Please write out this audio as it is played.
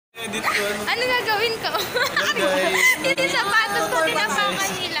Edit ko. Ano gagawin ko? Hindi sapatos ko tinapakan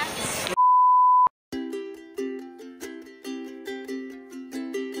nila.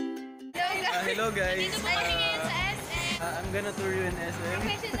 Hello guys. Dito po kami ngayon sa SM. I'm gonna tour you in SM.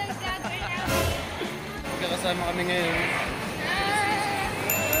 Professional vlogger namin. Magkakasama kami ngayon.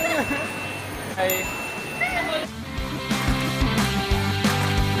 Hi.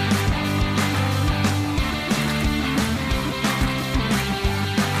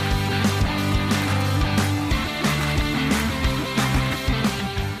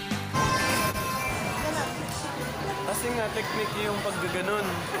 Kasi nga, technique yung paggaganon.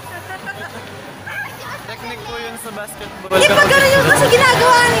 Technique po yun sa basketball. Hindi pa gano'n yung kasi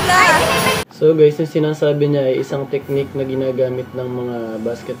ginagawa nila. So guys, yung sinasabi niya ay isang technique na ginagamit ng mga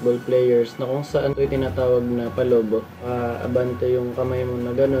basketball players na kung saan ito tinatawag na palobo. Abante yung kamay mo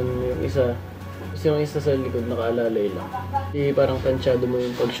na gano'n, yung isa. Tapos yung isa sa likod nakaalalay lang. Di parang tansyado mo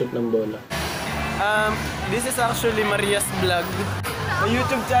yung pag-shoot ng bola. This is actually Maria's vlog. May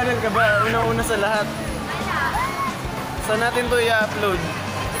YouTube channel ka ba? Unang-una sa lahat. Saan natin to i-upload?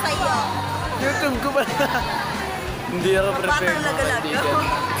 Sa'yo. YouTube ko ba? Hindi ako prepared mga kaibigan.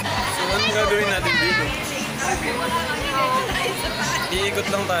 So anong gagawin natin dito?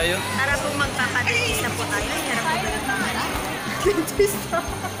 Iikot lang tayo. Tara po magpapadentist na po tayo. Tara po dentist.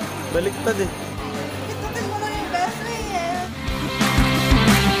 Baliktad eh. Itutin mo lang yung best way eh.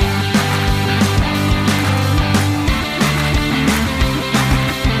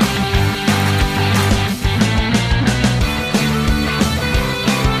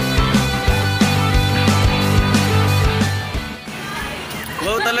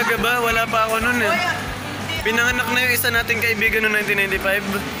 Wow, talaga ba? Wala pa ako nun eh. Pinanganak na yung isa nating kaibigan noong 1995.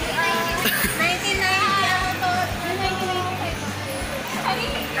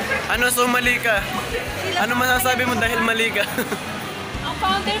 1995. Ano, so mali ka? Ano masasabi mo dahil mali ka? Ang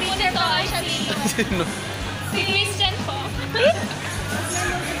founder po nito ay Sino? si Christian po.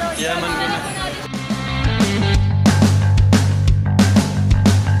 Yaman ko na.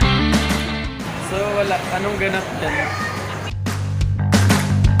 So wala, anong ganap dyan?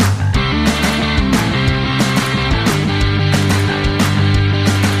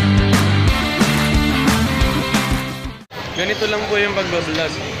 Ganito lang po yung pagbablog.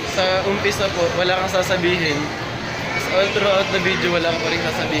 Sa umpisa po, wala kang sasabihin. Tapos all throughout the video, wala kang pa rin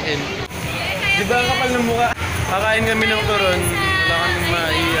sasabihin. Di ba kapal ng mukha? Kakain kami ng turon. Wala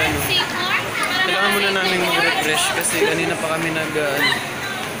kaming ano. Kailangan muna namin mag-refresh kasi kanina pa kami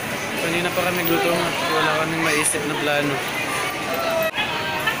kanina pa kami gutom at wala kaming maisip na plano.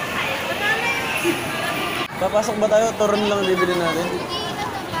 Papasok ba tayo? Turon lang bibili natin.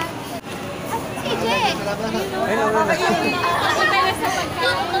 Ay, naman na.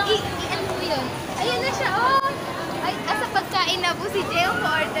 Ayun na siya, oh! Ay, asa pagkain na po si Jay,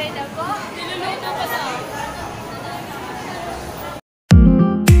 order na po. Niluluto ko na.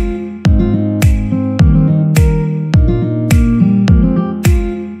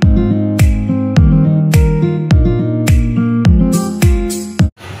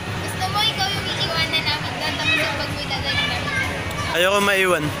 Gusto mo ikaw yung iiwanan namin doon tapos yung pagmidagay namin? Ayoko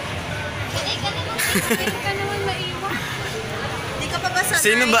maiwan. Ka naman maiwan. Hindi ka pa ba sanay?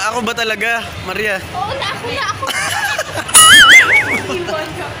 Sino ba? Ako ba talaga? Maria? Oo na, ako na, ako. Iwan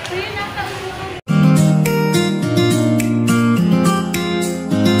ka. Ayun na,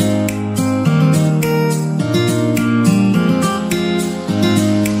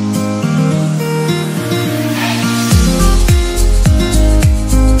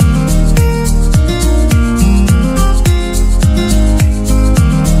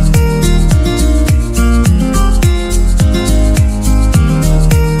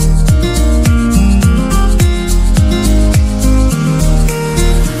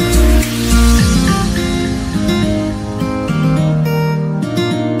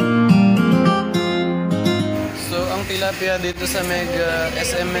 tilapia dito sa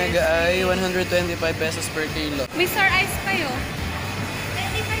SM Mega ay 125 pesos per kilo. may sour ice kayo.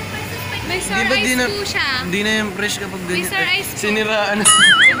 25 pesos pa. May sour Di ba ice po siya. Hindi na yung fresh kapag ganyan. May sour ice po. Siniraan.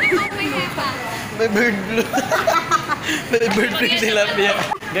 May hepa. May bird flu. May bird flu tilapia.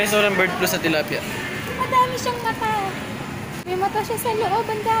 Guys, walang bird flu sa tilapia. Madami siyang mata. May mata siya sa loob.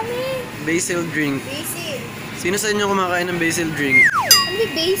 Ang dami. Basil drink. Basil. Sino sa inyo kumakain ng basil drink? Hindi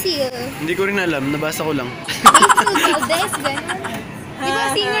basil. Hindi ko rin alam. Nabasa ko lang. Basil Valdez, gano'n. Di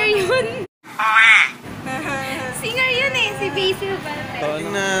ba singer yun? Singer yun eh. Si Basil Valdez. Paano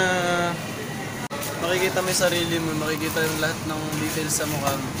na makikita mo yung sarili mo, makikita yung lahat ng details sa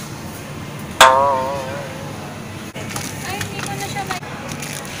mukha mo. Ay, hindi ko na siya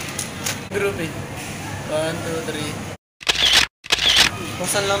Group eh. 1, 2, 3. Kung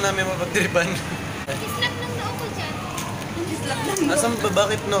saan lang namin mapagtripan. Kislap lang na ako dyan. Kislap lang. Asan ba?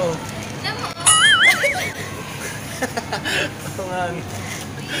 Bakit no? Alam mo, Ito nga.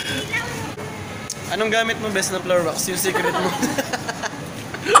 Anong gamit mo best na floor wax? Yung secret mo.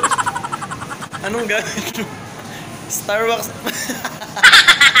 Anong gamit mo? Starbucks.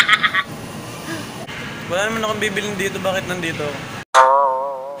 Wala naman akong bibilin dito. Bakit nandito?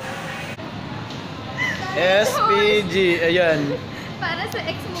 SPG. Ayan. para sa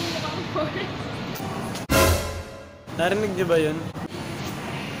ex mong mukhang horse. Narinig niyo ba yun?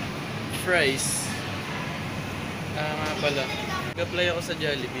 Fries. Nga pala. Nag-apply ako sa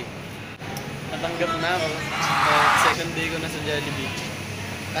Jollibee. Natanggap na ako. Second day ko na sa Jollibee.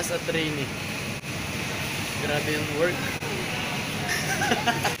 As a trainee. Grabe yung work.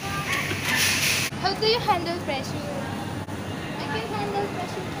 How do you handle pressure? I can handle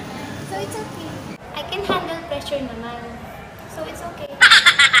pressure. So it's okay. I can handle pressure naman. So it's okay.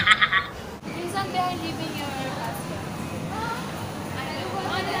 Reason behind leaving your husband? I don't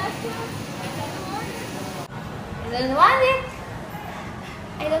want it. I don't want it.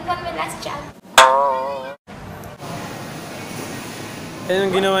 I don't want my last job.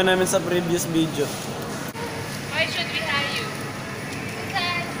 Yan yung ginawa namin sa previous video.